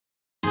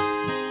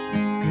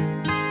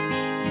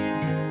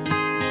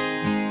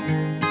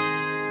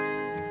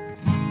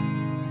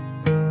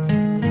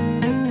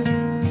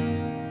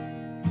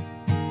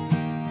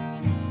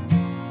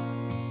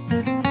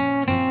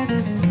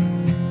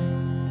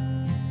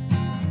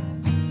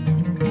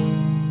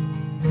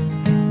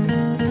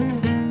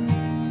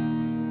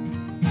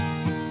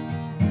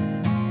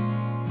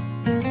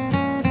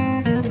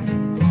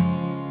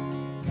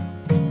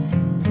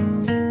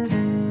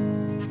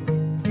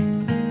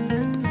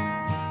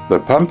The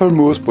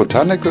Pamplemousses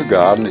Botanical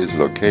Garden is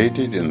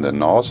located in the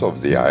north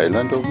of the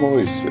island of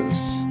Mauritius.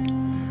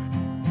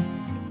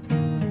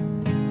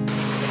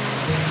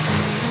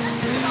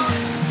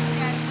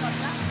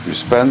 We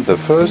spent the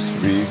first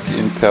week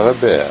in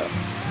Pierre.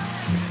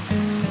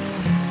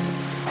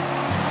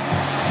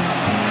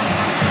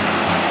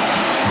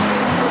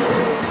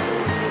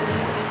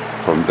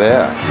 From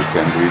there you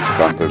can reach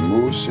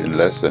Pamplemousses in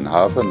less than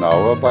half an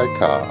hour by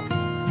car.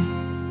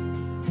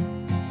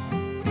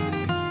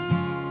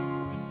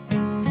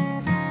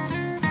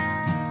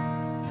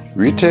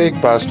 We take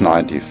bus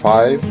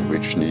 95,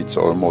 which needs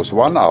almost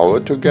 1 hour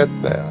to get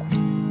there.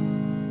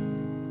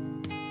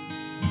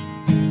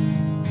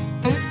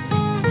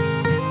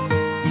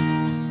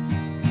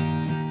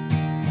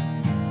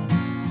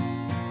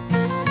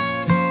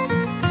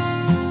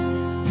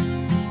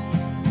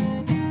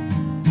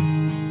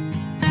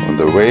 On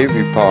the way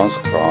we pass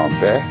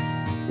Mahé,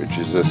 which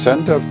is a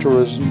center of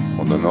tourism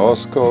on the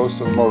north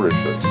coast of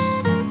Mauritius.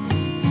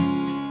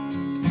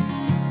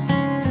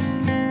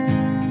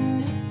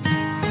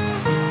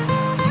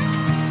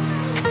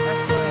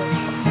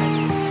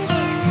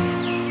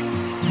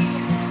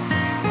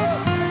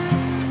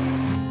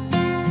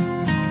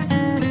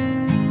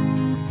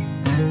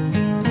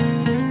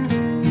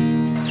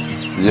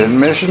 The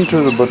admission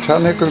to the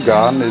Botanical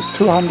Garden is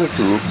 200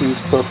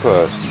 rupees per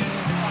person.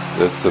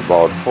 That's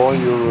about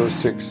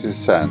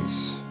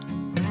 €4.60.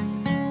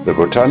 The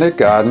Botanic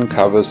Garden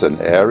covers an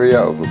area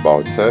of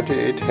about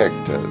 38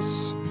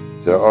 hectares.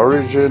 The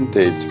origin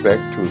dates back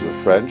to the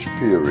French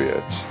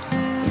period.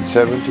 In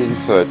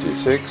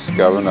 1736,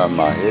 Governor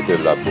Mahé de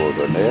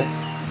Labourdonnais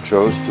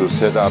chose to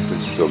set up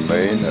his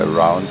domain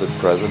around the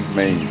present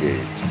main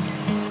gate.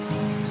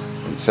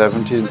 In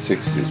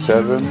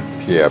 1767,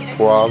 Pierre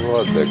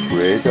Poivre, the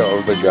creator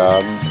of the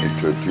garden,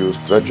 introduced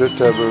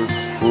vegetables,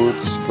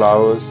 fruits,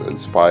 flowers and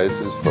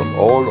spices from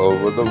all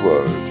over the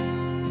world.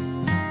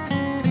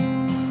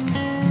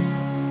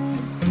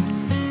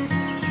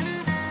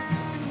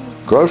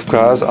 Golf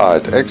cars are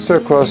at extra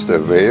cost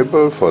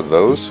available for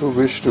those who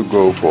wish to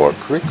go for a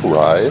quick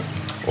ride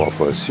or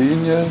for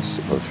seniors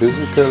or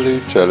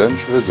physically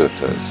challenged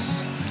visitors.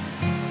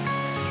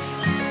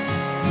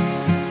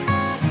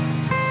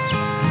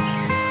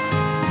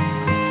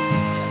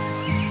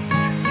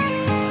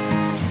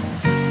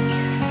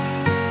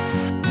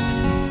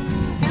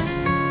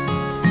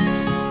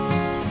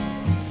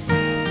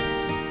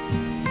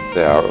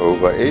 There are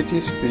over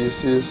 80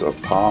 species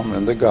of palm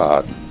in the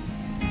garden.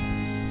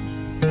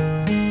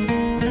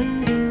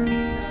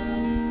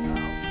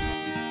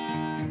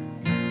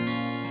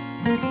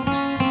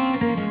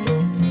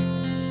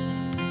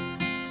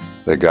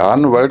 The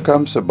garden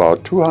welcomes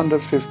about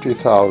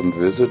 250,000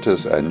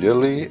 visitors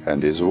annually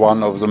and is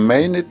one of the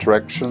main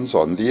attractions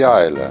on the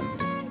island.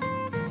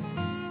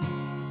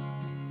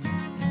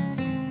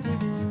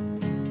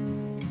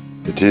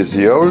 It is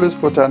the oldest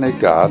botanic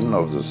garden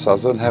of the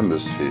Southern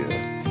Hemisphere.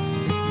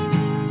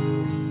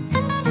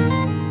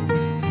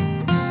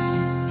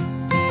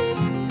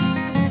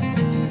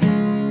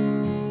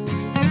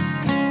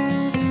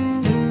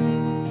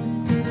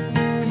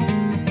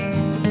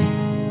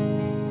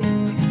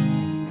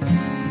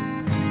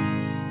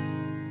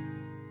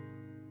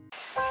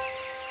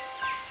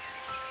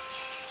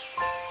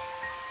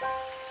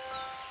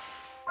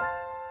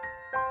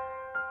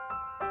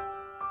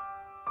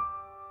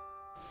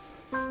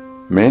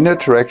 Main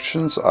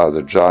attractions are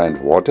the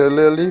giant water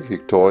lily,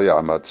 Victoria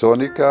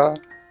amazonica,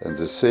 and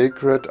the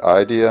sacred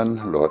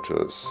Idaean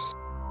lotus.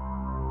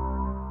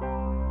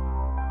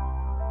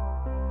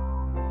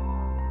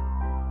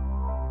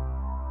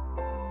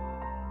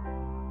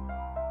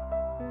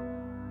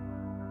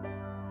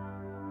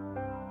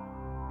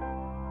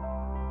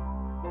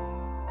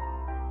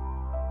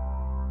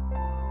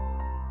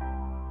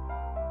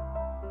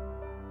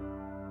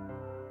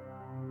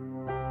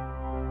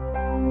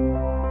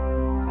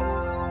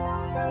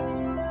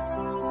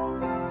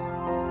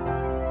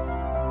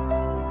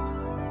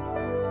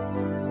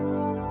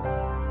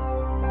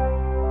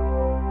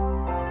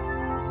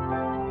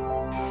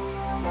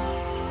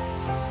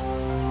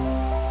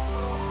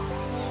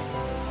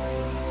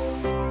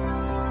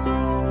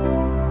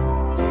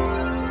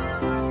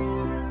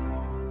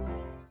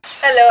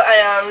 Hello, I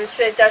am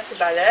Sonntag.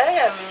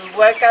 I'm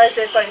working as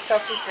a police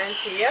officer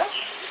here,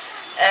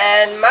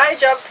 and my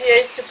job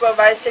here is to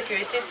provide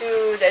security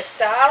to the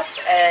staff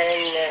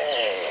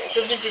and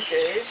to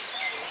visitors,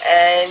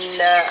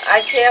 and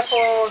I care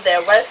for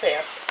their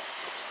welfare.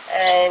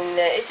 And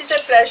it is a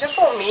pleasure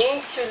for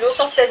me to look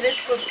after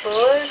these people,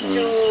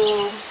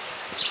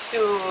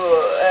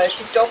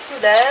 to talk to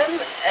them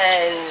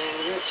and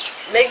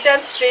make them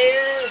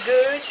feel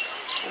good,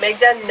 make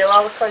them know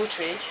our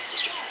country.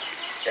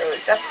 So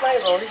that's my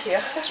role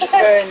here.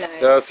 Very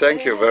nice.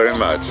 Thank you very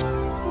much.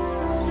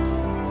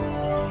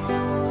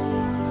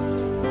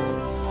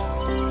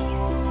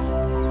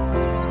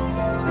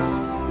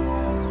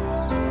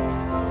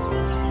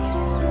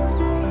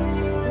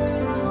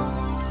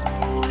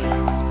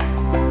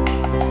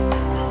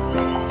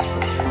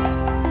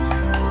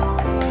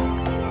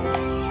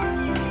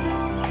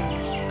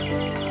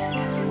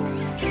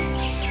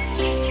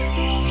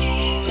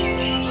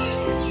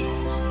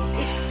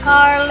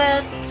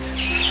 scarlet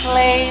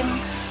flame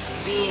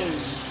bean,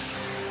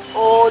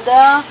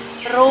 Oda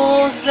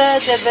Rose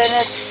de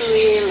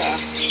Venezuela.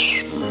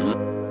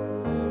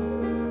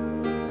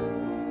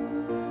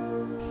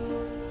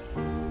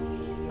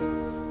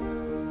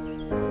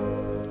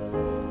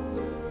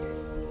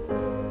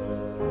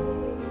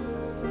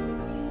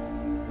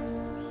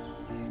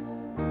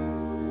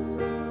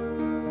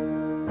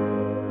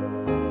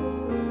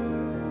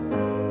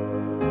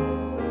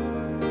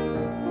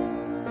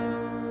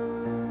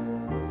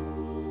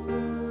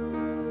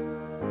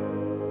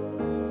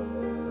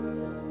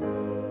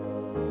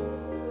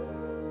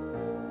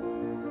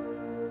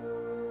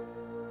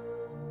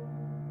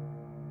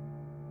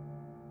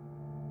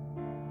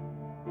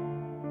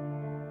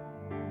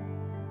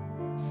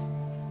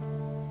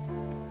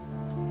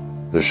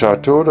 The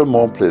Château de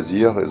Mon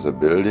Plaisir is a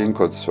building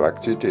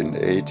constructed in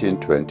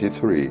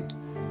 1823.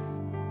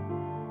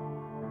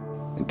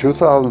 In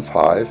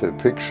 2005, a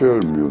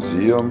pictorial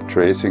museum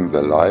tracing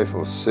the life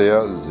of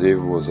Sir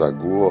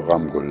Seewoosagur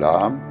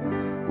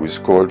Ramgoolam, who is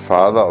called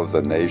Father of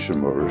the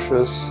nation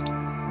Mauritius,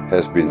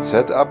 has been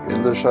set up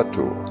in the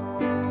chateau.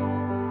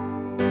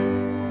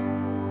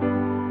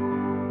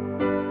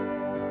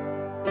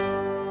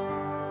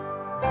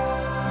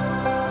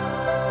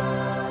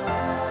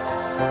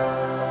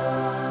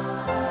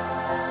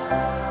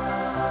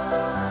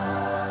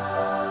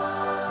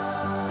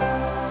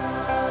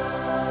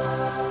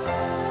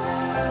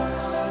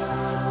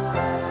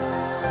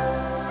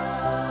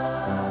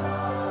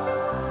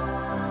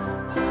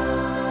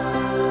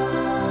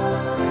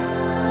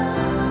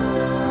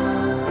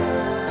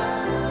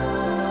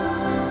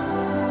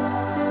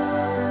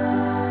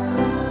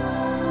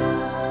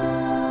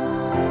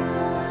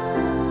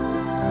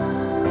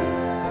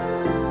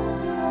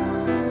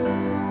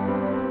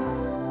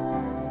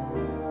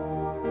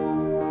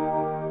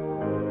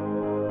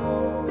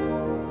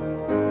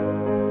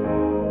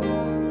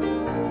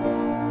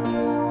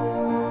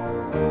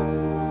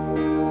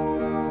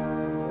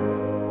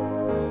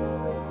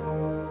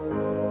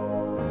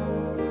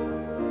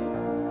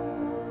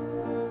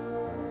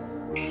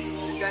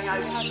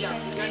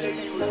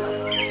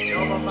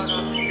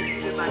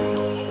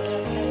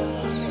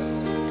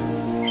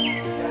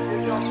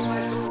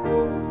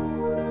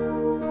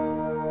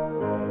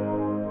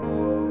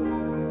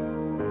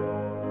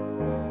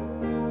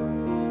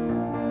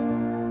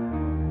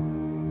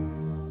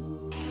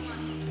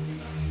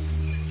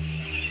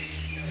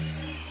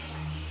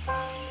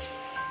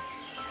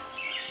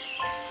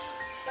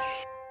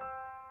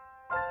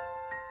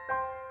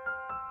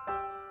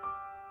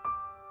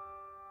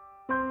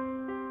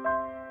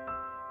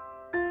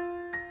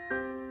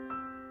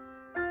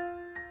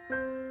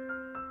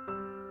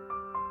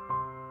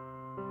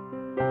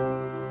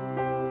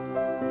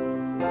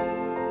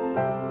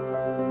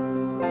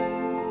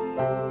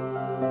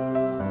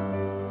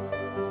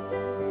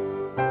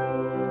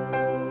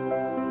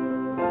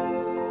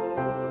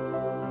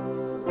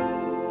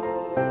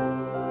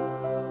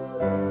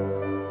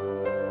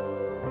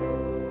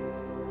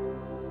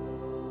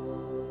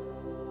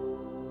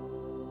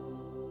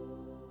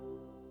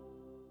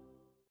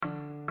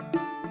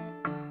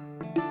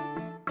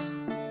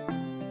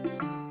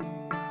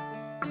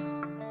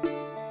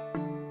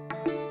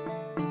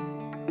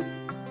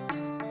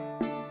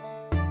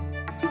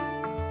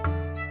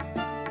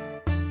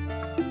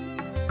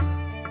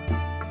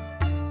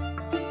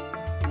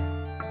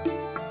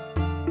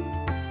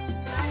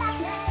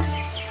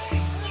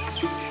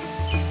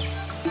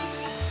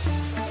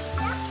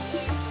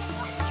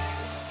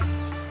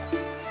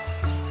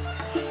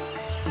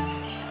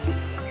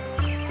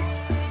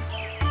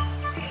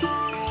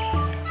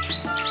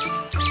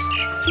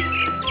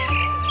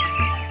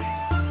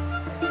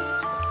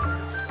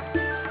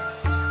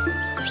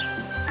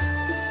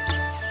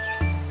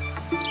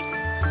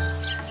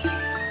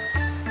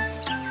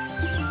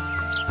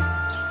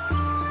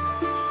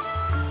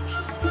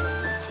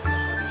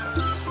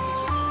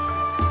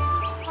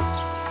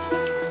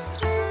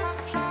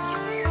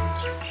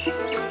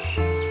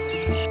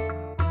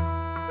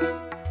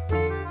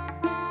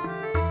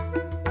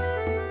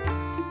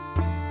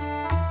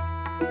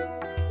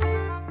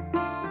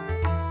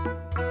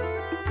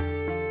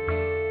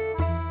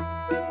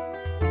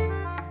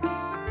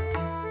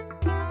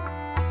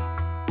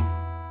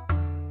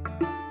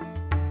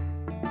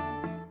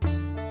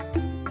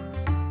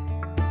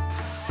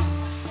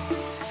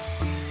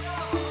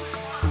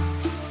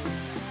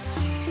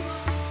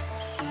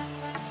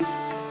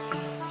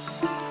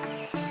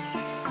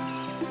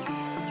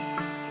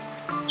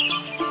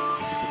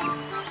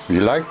 We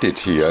liked it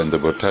here in the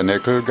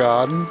Botanical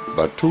Garden,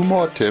 but 2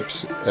 more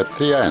tips at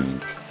the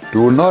end.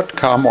 Do not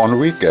come on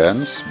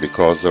weekends,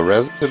 because the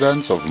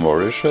residents of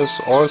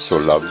Mauritius also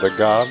love the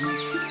garden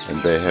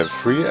and they have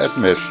free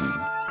admission.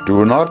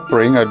 Do not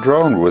bring a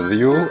drone with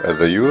you, as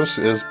the use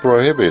is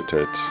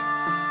prohibited.